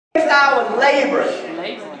hours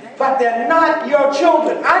laboring. But they're not your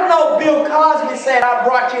children. I know Bill Cosby said, I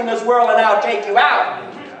brought you in this world and I'll take you out.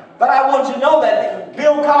 But I want you to know that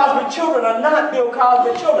Bill Cosby children are not Bill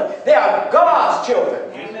Cosby children. They are God's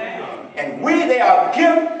children. And they are a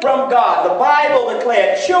gift from God. The Bible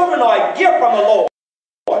declared children are a gift from the Lord.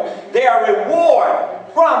 They are a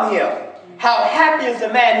reward from Him. How happy is the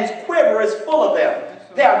man whose quiver is full of them.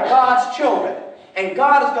 They are God's children. And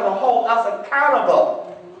God is going to hold us accountable.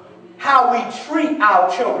 How we treat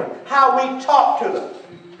our children. How we talk to them.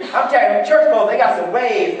 I'm telling you, church folks, they got some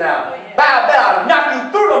ways now. I bet I'll knock you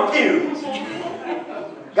through them pews.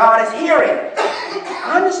 God is hearing.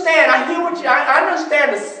 I understand. I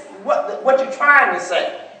understand what you're trying to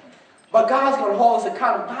say. But God's going to hold us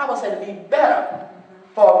accountable. The Bible said it'd be better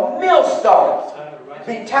for millstones to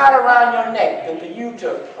be tied around your neck than for you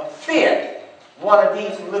to offend one of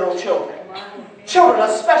these little children. Children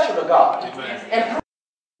are special to God. And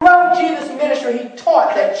throughout Jesus' ministry, He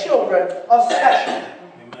taught that children are special.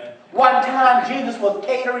 One time, Jesus was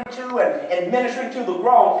catering to and ministering to the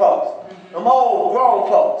grown folks, them old grown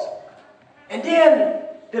folks. And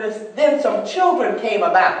then some children came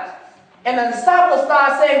about. And the disciples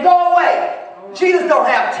started saying, go away. Jesus don't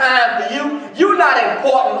have time for you. You're not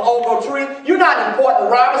important, Ogletree. You're not important,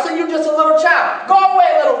 Robinson. You're just a little child. Go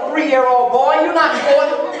away, little 3-year-old boy. You're not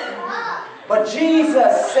important. But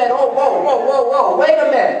Jesus said, oh, whoa, wait a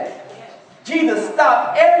minute. Jesus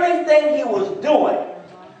stopped everything He was doing.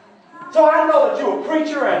 So I know that you're a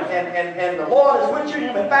preacher and the Lord is with you.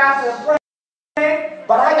 You've been fasting and praying.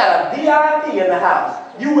 But I got a VIP in the house.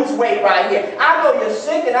 You just wait right here. I know you're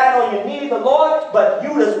sick and I know you need the Lord, but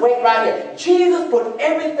you just wait right here. Jesus put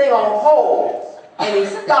everything on hold. And He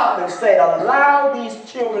stopped and said, allow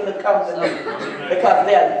these children to come to me. Because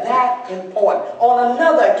they're that important. On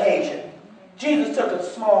another occasion, Jesus took a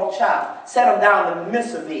small child, set him down in the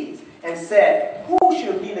midst of these, and said, who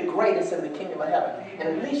should be the greatest in the kingdom of heaven? And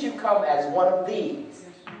at least you come as one of these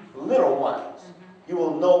little ones. You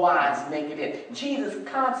will no wise make it in. Jesus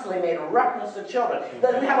constantly made a reference to children.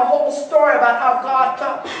 Then we have a whole story about how God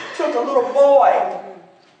took a little boy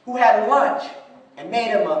who had lunch and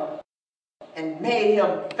made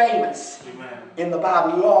him famous. In the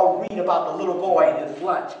Bible, you all read about the little boy and his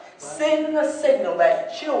lunch. Sending a signal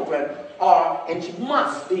that children are and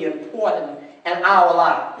must be important in our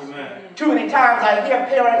lives. Amen. Too many times I hear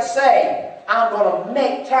parents say, I'm going to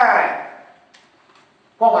make time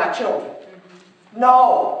for my children.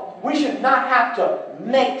 No, we should not have to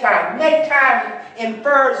make time. Make time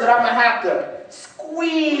infers that I'm going to have to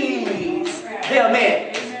squeeze them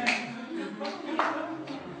in.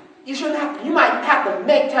 You might have to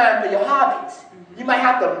make time for your hobbies. You might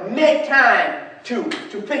have to make time to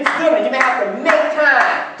fix dinner. You may have to make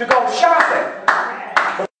time to go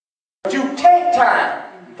shopping. But you take time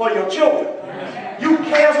for your children. You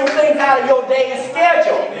cancel things out of your day's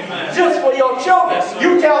schedule just for your children.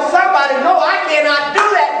 You tell somebody, no, I cannot do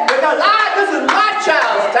that because this is my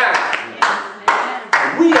child's time.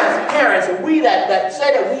 We as parents, and we that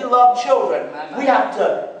say that we love children, we have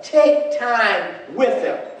to take time with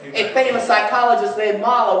them. A famous psychologist named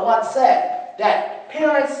Mahler once said that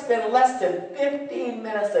parents spend less than 15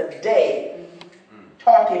 minutes a day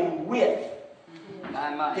talking with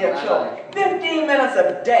their children. 15 minutes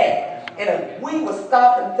a day. And if we would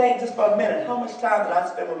stop and think just for a minute, how much time did I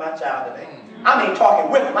spend with my child today? I mean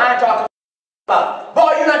talking with them. I ain't talking about,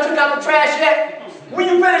 boy, you not took out the trash yet? When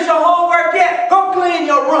you finish your homework yet? Go clean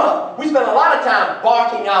your room. We spend a lot of time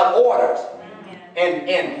barking out orders and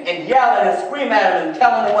yelling and screaming at them and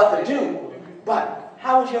telling them what to do. But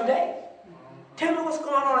how was your day? Tell me what's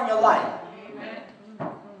going on in your life.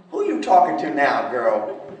 Who you talking to now,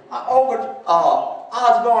 girl?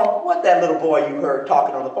 Osborne, what that little boy you heard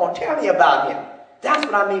talking on the phone? Tell me about him. That's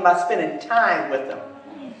what I mean by spending time with them.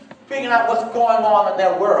 Figuring out what's going on in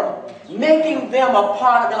their world. Making them a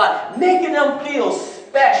part of their life. Making them feel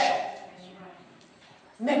special.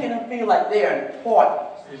 Making them feel like they're important.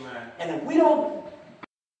 Amen. And if we don't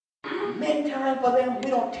make time for them, we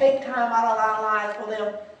don't take time out of our lives for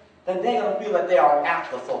them, then they're going to feel like they are an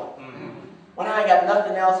afterthought. When I ain't got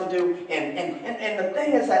nothing else to do. And the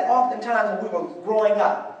thing is that oftentimes when we were growing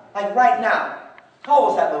up, like right now, how old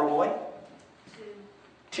was that little boy?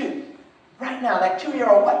 2. Right now, that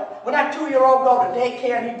 2-year-old, when that 2-year-old go to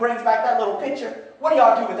daycare and he brings back that little picture, what do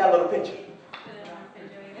y'all do with that little picture?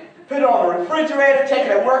 Put it on the refrigerator, take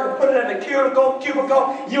it at work and put it in the cubicle.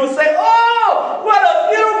 You would say, oh, what a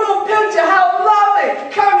beautiful picture, how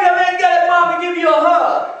lovely. Come here, man, get it, mom, and give you a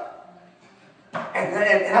hug. And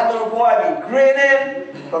then that little boy be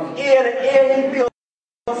grinning from ear to ear. He feels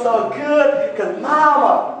so good because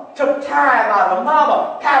mama took time out of him.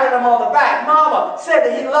 Mama patted him on the back. Mama said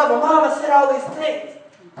that he loved him. Mama said all these things.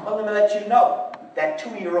 Well, let me let you know, that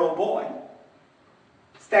 2-year-old boy,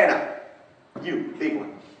 stand up. You, big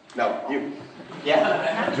one. No, you.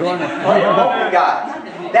 Yeah? Join it. Oh, yeah,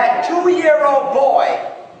 God. That 2-year-old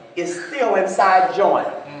boy is still inside Join.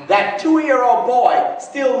 That 2-year-old boy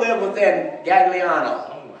still lives within Gagliano.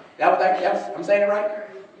 I'm saying it right?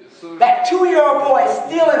 That 2-year-old boy is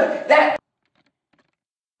still in it. That.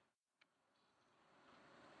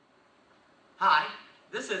 Hi,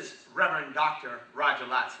 this is Reverend Dr. Roger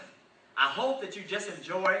Lotson. I hope that you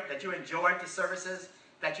enjoyed the services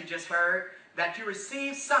that you just heard, that you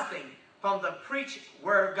received something from the preached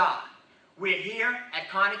Word of God. We're here at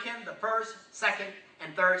Carneghan the first, second,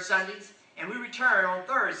 and third Sundays, and we return on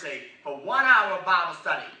Thursday for 1 hour of Bible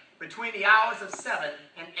study between the hours of 7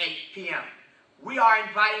 and 8 p.m. We are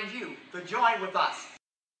inviting you to join with us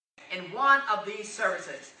in one of these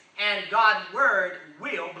services, and God's Word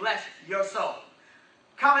will bless your soul.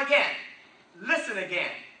 Come again, listen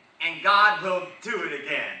again, and God will do it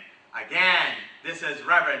again. Again, this is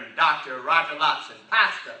Reverend Dr. Roger Lotson,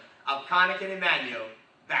 pastor of Carneghan Emanuel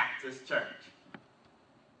Baptist Church.